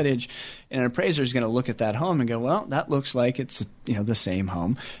square footage, and an appraiser is going to look at that home and go, well, that looks like it's the same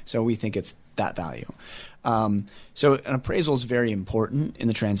home, so we think it's that value. So an appraisal is very important in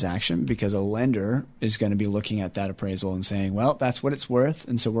the transaction, because a lender is going to be looking at that appraisal and saying, well, that's what it's worth,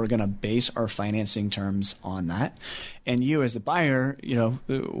 and so we're going to base our financing terms on that. And you as a buyer,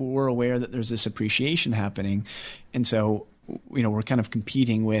 we're aware that there's this appreciation happening, and so we're kind of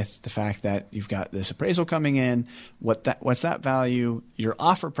competing with the fact that you've got this appraisal coming in. What's that value? Your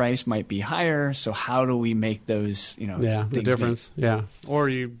offer price might be higher. So how do we make those, the difference? Yeah. Or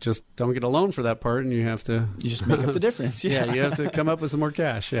you just don't get a loan for that part and you just make up the difference. Yeah. You have to come up with some more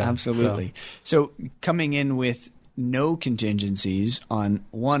cash. Yeah. Absolutely. So coming in with no contingencies on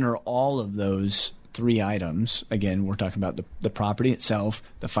one or all of those 3 items, again, we're talking about the property itself,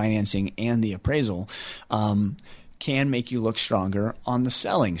 the financing, and the appraisal, can make you look stronger on the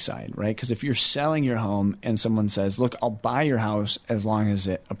selling side, right? Because if you're selling your home and someone says, look, I'll buy your house as long as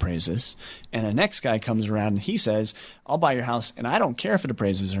it appraises, and the next guy comes around and he says, I'll buy your house and I don't care if it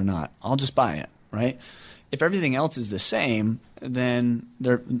appraises or not, I'll just buy it, right? If everything else is the same, then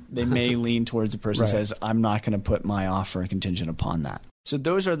they may lean towards the person who says, I'm not going to put my offer contingent upon that. So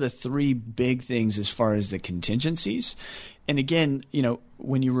those are the 3 big things as far as the contingencies. And again,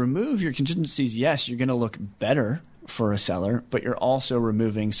 when you remove your contingencies, yes, you're going to look better for a seller, but you're also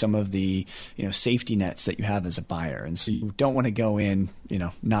removing some of the, safety nets that you have as a buyer. And so you don't want to go in,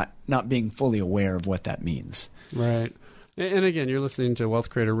 not being fully aware of what that means. Right. And again, you're listening to Wealth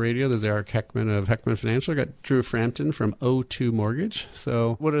Creator Radio. There's Eric Heckman of Heckman Financial. Got Drew Frampton from O2 Mortgage.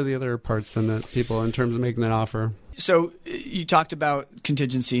 So what are the other parts then that people, in terms of making that offer? So you talked about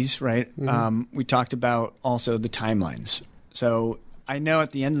contingencies, right? Mm-hmm. We talked about also the timelines. So I know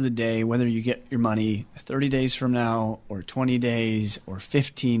at the end of the day, whether you get your money 30 days from now or 20 days or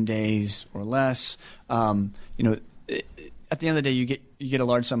 15 days or less, at the end of the day, you get a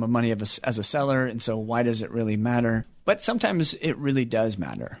large sum of money as a seller, and so why does it really matter? But sometimes it really does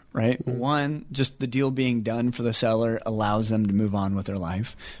matter, right? Mm-hmm. One, just the deal being done for the seller allows them to move on with their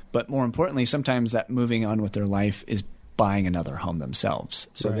life. But more importantly, sometimes that moving on with their life is buying another home themselves.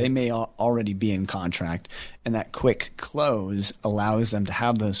 So they may already be in contract, and that quick close allows them to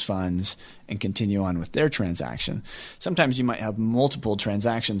have those funds and continue on with their transaction. Sometimes you might have multiple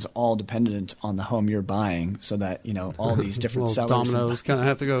transactions all dependent on the home you're buying, so that all these different sellers dominoes kind of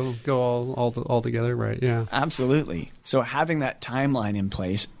have to go all together, right? Yeah, absolutely. So having that timeline in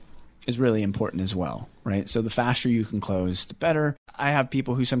place is really important as well, right? So the faster you can close, the better. I have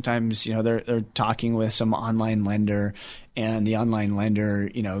people who sometimes, they're talking with some online lender, and the online lender,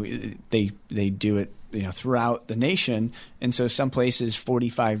 they do it, throughout the nation. And so some places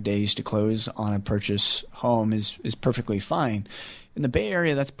 45 days to close on a purchase home is perfectly fine. In the Bay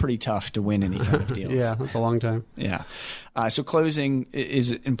Area, that's pretty tough to win any kind of deals. Yeah, that's a long time. Yeah. So closing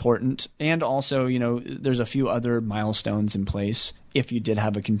is important. And also, there's a few other milestones in place. If you did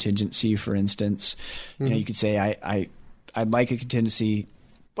have a contingency, for instance, you could say, I'd like a contingency,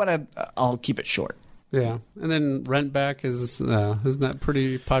 but I'll keep it short. Yeah. And then rent back isn't that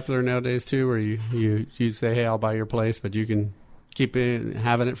pretty popular nowadays too, where you say, hey, I'll buy your place, but you can keep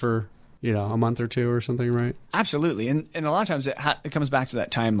having it for a month or 2 or something, right? Absolutely. And a lot of times it comes back to that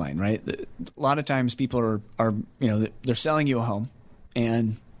timeline, right? A lot of times people are they're selling you a home,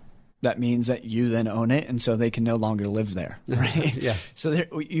 and that means that you then own it, and so they can no longer live there, right? Yeah. So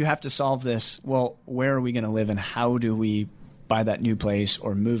you have to solve this. Well, where are we going to live, and how do we buy that new place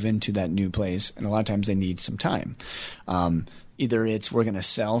or move into that new place? And a lot of times they need some time. Either it's we're going to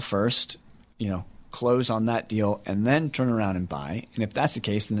sell first, close on that deal, and then turn around and buy. And if that's the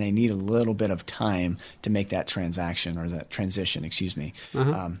case, then they need a little bit of time to make that transaction, or that transition,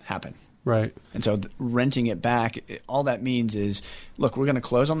 happen. Right. And so renting it back, all that means is, look, we're going to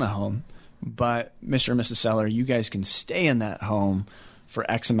close on the home, but Mr. and Mrs. Seller, you guys can stay in that home for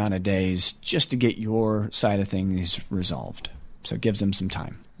X amount of days just to get your side of things resolved. So it gives them some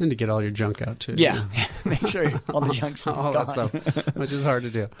time. And to get all your junk out, too. Yeah. Make sure all the junk's all gone. that stuff, which is hard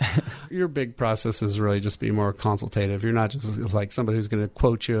to do. Your big process is really just be more consultative. You're not just like somebody who's going to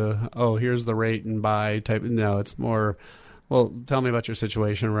quote you, oh, here's the rate and buy type. No, it's more, well, tell me about your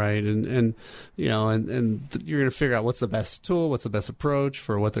situation, right? And you're going to figure out what's the best tool, what's the best approach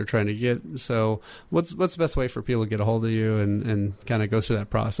for what they're trying to get. So what's the best way for people to get a hold of you and kind of go through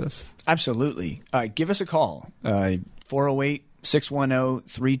that process? Absolutely. Give us a call,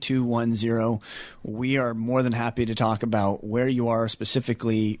 408-610-3210. We are more than happy to talk about where you are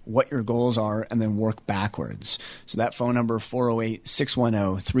specifically, what your goals are, and then work backwards. So that phone number,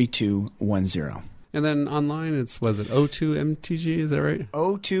 408-610-3210. And then online, was it O2MTG? Is that right?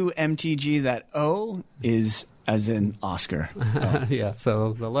 O2MTG. That O is as in Oscar. O. Yeah,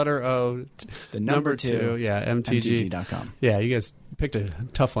 so the letter O, the number 2, yeah, MTG.com. Yeah, you guys picked a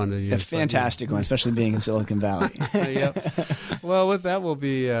tough one to use. A fantastic one, especially being in Silicon Valley. Yep. Well, with that,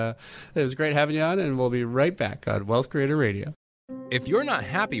 it was great having you on, and we'll be right back on Wealth Creator Radio. If you're not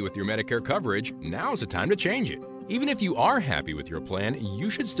happy with your Medicare coverage, now's the time to change it. Even if you are happy with your plan, you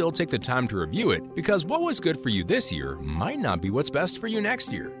should still take the time to review it because what was good for you this year might not be what's best for you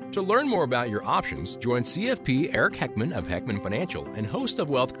next year. To learn more about your options, join CFP Eric Heckman of Heckman Financial and host of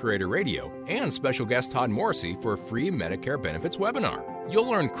Wealth Creator Radio and special guest Todd Morrissey for a free Medicare benefits webinar. You'll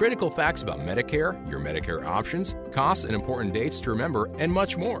learn critical facts about Medicare, your Medicare options, costs and important dates to remember, and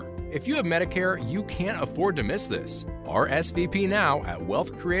much more. If you have Medicare, you can't afford to miss this. RSVP now at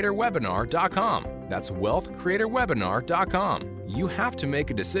wealthcreatorwebinar.com. That's wealthcreatorwebinar.com. You have to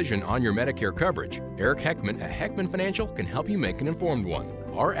make a decision on your Medicare coverage. Eric Heckman at Heckman Financial can help you make an informed one.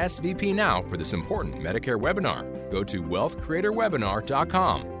 RSVP now for this important Medicare webinar. Go to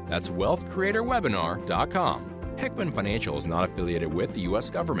wealthcreatorwebinar.com. That's wealthcreatorwebinar.com. Heckman Financial is not affiliated with the U.S.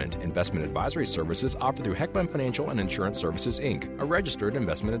 government. Investment advisory services offered through Heckman Financial and Insurance Services, Inc., a registered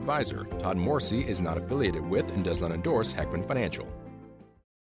investment advisor. Todd Morrissey is not affiliated with and does not endorse Heckman Financial.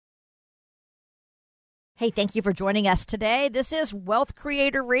 Hey, thank you for joining us today. This is Wealth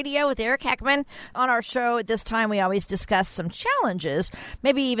Creator Radio with Eric Heckman. On our show at this time, we always discuss some challenges,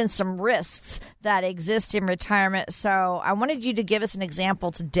 maybe even some risks that exist in retirement. So I wanted you to give us an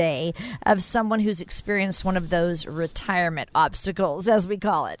example today of someone who's experienced one of those retirement obstacles, as we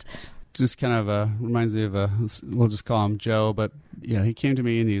call it. Just kind of reminds me of we'll just call him Joe, but he came to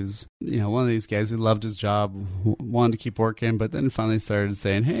me and he was, one of these guys who loved his job, wanted to keep working, but then finally started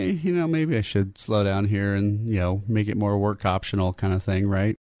saying, hey, maybe I should slow down here and, make it more work optional kind of thing,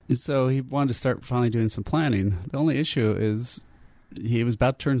 right? And so he wanted to start finally doing some planning. The only issue is he was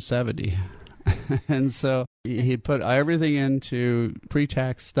about to turn 70. And so he put everything into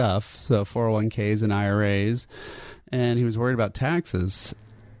pre-tax stuff, so 401ks and IRAs, and he was worried about taxes.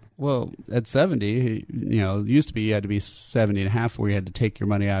 Well, at 70, it used to be you had to be 70 and a half where you had to take your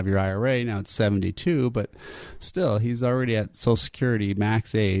money out of your IRA. Now it's 72, but still, he's already at Social Security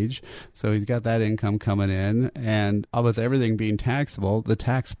max age, so he's got that income coming in. And with everything being taxable, the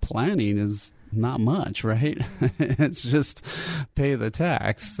tax planning is not much, right? It's just pay the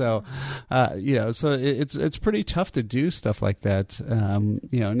tax. So, so it's pretty tough to do stuff like that.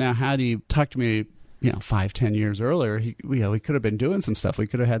 Now how do you talk to me? 5-10 years earlier, we could have been doing some stuff. We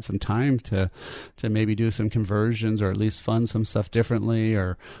could have had some time to maybe do some conversions or at least fund some stuff differently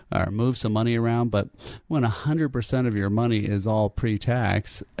or move some money around. But when 100% of your money is all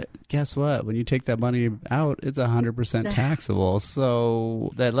pre-tax, guess what? When you take that money out, it's 100% taxable.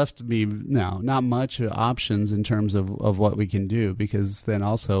 So that left me not much options in terms of what we can do, because then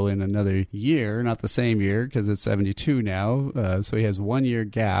also in another year, not the same year because it's 72 now, so he has 1 year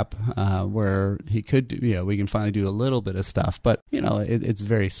gap where he could do, we can finally do a little bit of stuff, but it's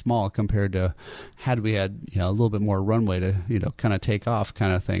very small compared to had we had a little bit more runway to kind of take off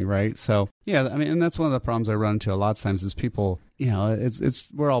kind of thing, right? So and that's one of the problems I run into a lot of times is people,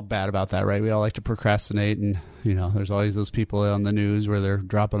 we're all bad about that, right? We all like to procrastinate, and there's always those people on the news where they're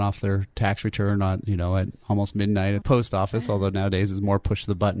dropping off their tax return on at almost midnight at post office, although nowadays it's more push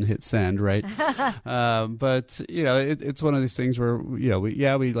the button, hit send, right? But it's one of these things where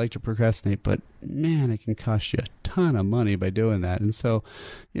we like to procrastinate, but man, it can cost you a ton of money by doing that. And so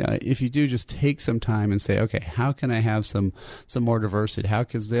if you do just take some time and say, okay, how can I have some more diversity?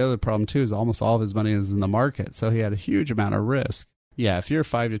 Because the other problem too is almost all of his money is in the market, so he had a huge amount of risk. Yeah, if you're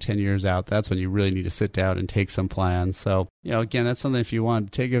 5 to 10 years out, that's when you really need to sit down and take some plans. So, again, that's something if you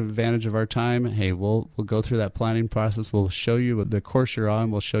want to take advantage of our time, hey, we'll go through that planning process. We'll show you the course you're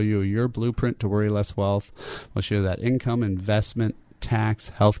on. We'll show you your blueprint to worry less wealth. We'll show you that income, investment,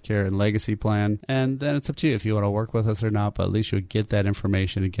 tax, healthcare, and legacy plan. And then it's up to you if you want to work with us or not, but at least you'll get that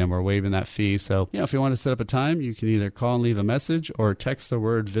information. Again, we're waiving that fee. So, if you want to set up a time, you can either call and leave a message or text the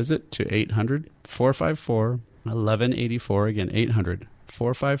word VISIT to 800-454-1184. Again,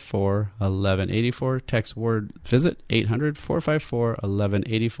 800-454-1184. Text word VISIT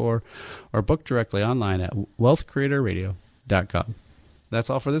 800-454-1184 or book directly online at wealthcreatorradio.com.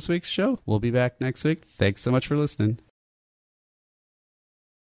 That's all for this week's show. We'll be back next week. Thanks so much for listening.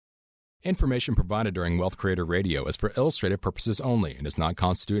 Information provided during Wealth Creator Radio is for illustrative purposes only and does not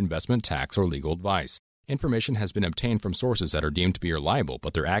constitute investment, tax, or legal advice. Information has been obtained from sources that are deemed to be reliable,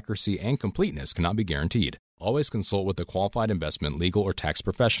 but their accuracy and completeness cannot be guaranteed. Always consult with a qualified investment, legal, or tax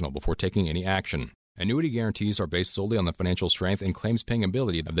professional before taking any action. Annuity guarantees are based solely on the financial strength and claims-paying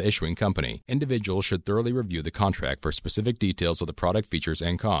ability of the issuing company. Individuals should thoroughly review the contract for specific details of the product features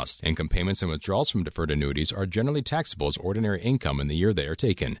and costs. Income payments and withdrawals from deferred annuities are generally taxable as ordinary income in the year they are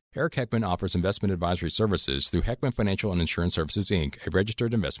taken. Eric Heckman offers investment advisory services through Heckman Financial and Insurance Services, Inc., a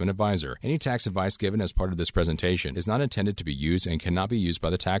registered investment advisor. Any tax advice given as part of this presentation is not intended to be used and cannot be used by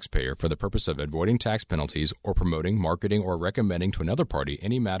the taxpayer for the purpose of avoiding tax penalties or promoting, marketing, or recommending to another party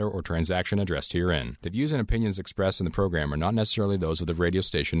any matter or transaction addressed herein. Flynn. The views and opinions expressed in the program are not necessarily those of the radio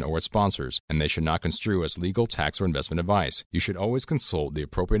station or its sponsors, and they should not construe as legal, tax, or investment advice. You should always consult the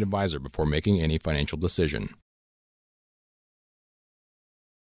appropriate advisor before making any financial decision.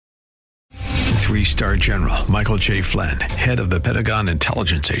 3-star General Michael J. Flynn, head of the Pentagon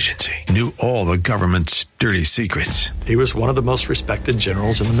Intelligence Agency, knew all the government's dirty secrets. He was one of the most respected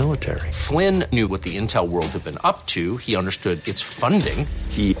generals in the military. Flynn knew what the intel world had been up to. He understood its funding.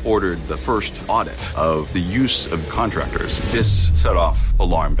 He ordered the first audit of the use of contractors. This set off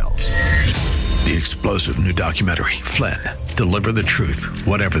alarm bells. The explosive new documentary, Flynn, Deliver the Truth,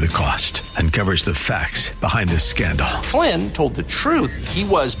 Whatever the Cost, uncovers the facts behind this scandal. Flynn told the truth. He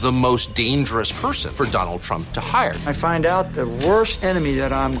was the most dangerous person for Donald Trump to hire. I find out the worst enemy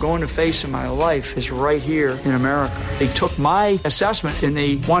that I'm going to face in my life is right here in America. They took my assessment and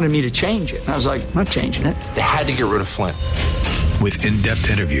they wanted me to change it. And I was like, I'm not changing it. They had to get rid of Flynn. With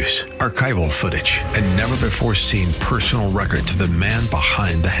in-depth interviews, archival footage, and never-before-seen personal records of the man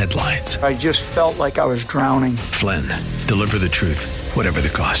behind the headlines. I just felt like I was drowning. Flynn, Deliver the Truth, Whatever the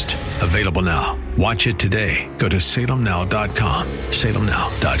Cost. Available now. Watch it today. Go to salemnow.com.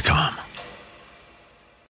 salemnow.com.